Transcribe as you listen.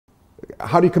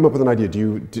How do you come up with an idea?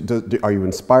 Are you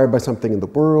inspired by something in the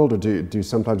world, or do you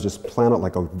sometimes just plan out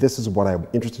like, oh, this is what I'm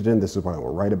interested in, this is what I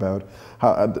will write about?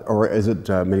 Or is it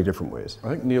many different ways? I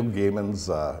think Neil Gaiman's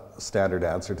standard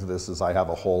answer to this is I have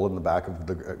a hole in the back of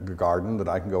the garden that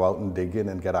I can go out and dig in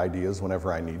and get ideas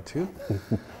whenever I need to.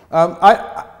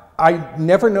 I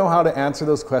never know how to answer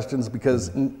those questions because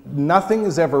nothing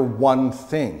is ever one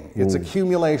thing. It's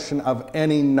accumulation of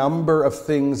any number of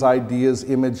things, ideas,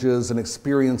 images, and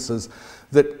experiences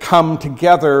that come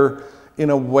together in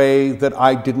a way that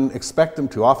I didn't expect them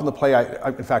to. Often the play,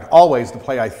 in fact, always the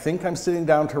play I think I'm sitting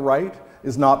down to write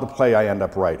is not the play I end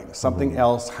up writing. Something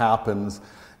else happens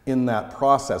in that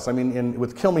process. I mean,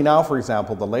 with Kill Me Now, for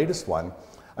example, the latest one,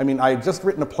 I mean, I had just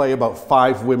written a play about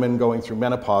 5 women going through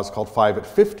menopause called 5 at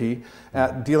 50,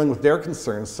 dealing with their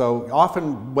concerns. So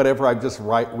often, whatever I've just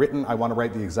written, I want to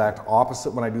write the exact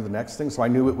opposite when I do the next thing. So I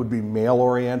knew it would be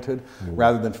male-oriented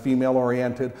rather than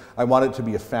female-oriented. I wanted it to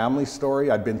be a family story.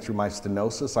 I'd been through my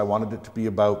stenosis. I wanted it to be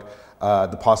about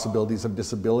the possibilities of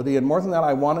disability. And more than that,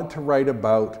 I wanted to write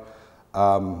about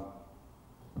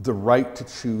the right to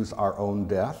choose our own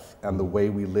death and the way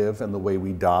we live and the way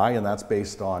we die. And that's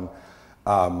based on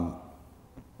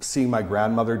seeing my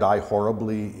grandmother die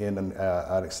horribly in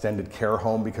an extended care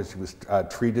home because she was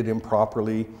treated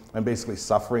improperly and basically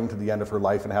suffering to the end of her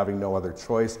life and having no other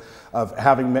choice, of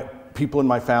having met people in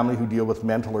my family who deal with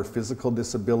mental or physical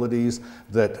disabilities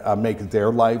that make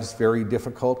their lives very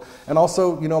difficult. And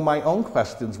also, you know, my own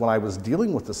questions when I was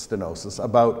dealing with the stenosis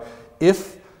about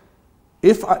if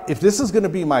this is going to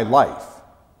be my life,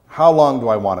 how long do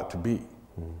I want it to be?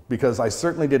 Because I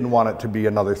certainly didn't want it to be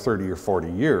another 30 or 40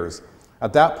 years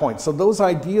at that point. So those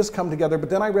ideas come together, but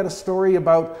then I read a story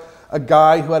about a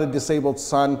guy who had a disabled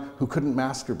son who couldn't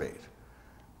masturbate.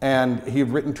 And he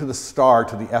had written to the Star,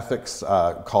 to the ethics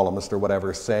columnist or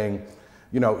whatever, saying,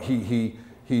 you know, he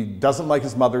doesn't like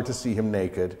his mother to see him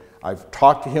naked. I've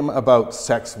talked to him about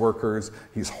sex workers.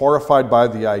 He's horrified by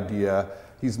the idea.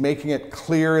 He's making it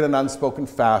clear in an unspoken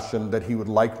fashion that he would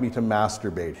like me to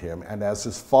masturbate him. And as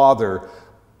his father,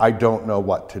 I don't know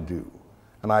what to do.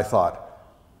 And I thought,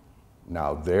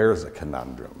 now there's a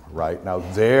conundrum, right? Now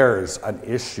there's an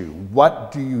issue.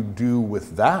 What do you do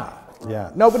with that?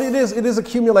 Yeah. No, but it is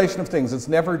accumulation of things. It's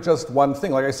never just one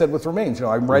thing. Like I said with Remains, you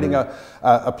know, I'm writing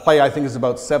a play I think is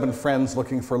about 7 friends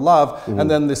looking for love, and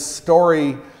then this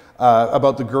story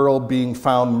about the girl being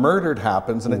found murdered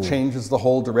happens, and it changes the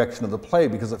whole direction of the play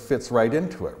because it fits right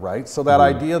into it, right? So that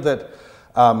idea that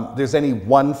there's any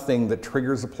one thing that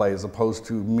triggers a play as opposed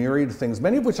to myriad things,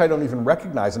 many of which I don't even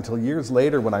recognize until years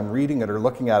later when I'm reading it or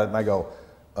looking at it and I go,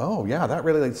 oh yeah, that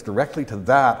relates directly to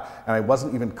that, and I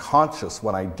wasn't even conscious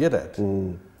when I did it.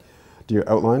 Do you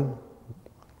outline?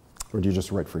 Or do you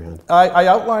just write freehand? I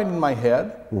outline in my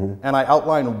head, and I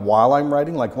outline while I'm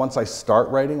writing. Like once I start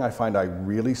writing, I find I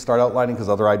really start outlining because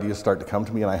other ideas start to come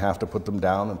to me and I have to put them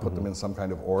down and put them in some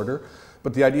kind of order.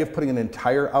 But the idea of putting an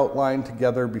entire outline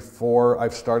together before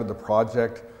I've started the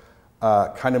project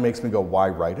kind of makes me go, why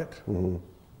write it? You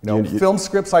know, film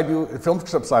scripts I will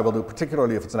do,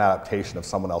 particularly if it's an adaptation of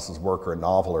someone else's work or a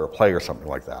novel or a play or something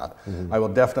like that. I will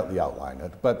definitely outline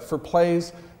it. But for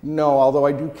plays, no, although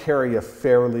I do carry a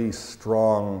fairly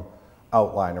strong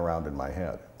outline around in my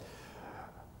head.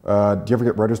 Do you ever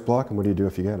get writer's block, and what do you do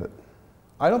if you get it?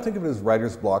 I don't think of it as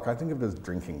writer's block, I think of it as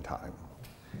drinking time.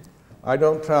 I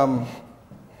don't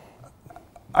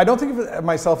think of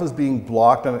myself as being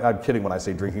blocked, and I'm kidding when I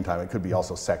say drinking time. It could be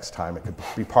also sex time, it could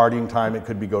be partying time, it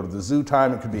could be go to the zoo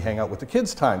time, it could be hang out with the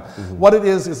kids time. What it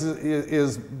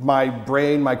is my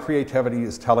brain, my creativity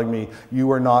is telling me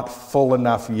you are not full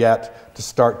enough yet to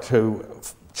start to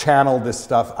channel this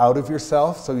stuff out of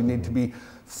yourself, so you need to be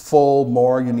full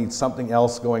more, you need something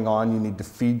else going on, you need to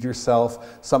feed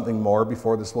yourself something more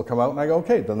before this will come out. And I go,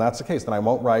 okay, then that's the case, then I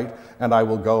won't write and I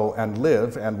will go and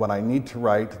live, and when I need to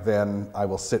write, then I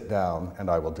will sit down and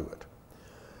I will do it.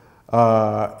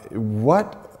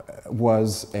 What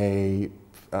was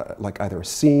like either a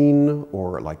scene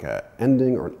or like an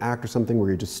ending or an act or something where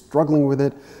you're just struggling with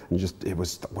it and it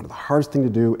was one of the hardest thing to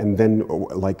do, and then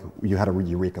like you had a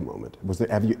eureka moment?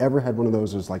 Have you ever had one of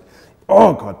those? It was like,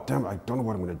 oh god damn, I don't know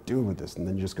what I'm going to do with this, and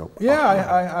then you just go, oh,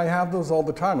 yeah, I have those all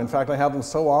the time. In fact, I have them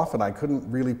so often I couldn't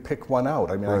really pick one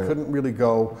out. I mean, I couldn't really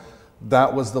go,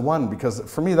 that was the one, because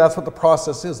for me that's what the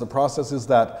process is. The process is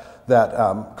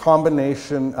that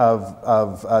combination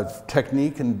of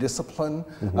technique and discipline,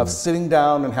 of sitting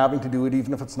down and having to do it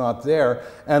even if it's not there,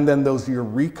 and then those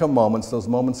eureka moments, those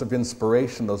moments of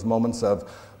inspiration, those moments of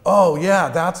oh yeah,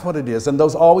 that's what it is. And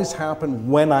those always happen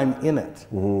when I'm in it,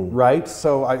 right?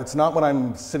 So it's not when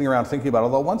I'm sitting around thinking about it,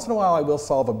 although once in a while I will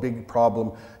solve a big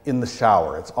problem in the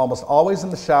shower. It's almost always in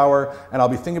the shower, and I'll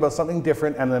be thinking about something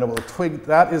different, and then it will twig,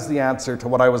 that is the answer to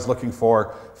what I was looking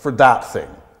for that thing,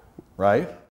 right?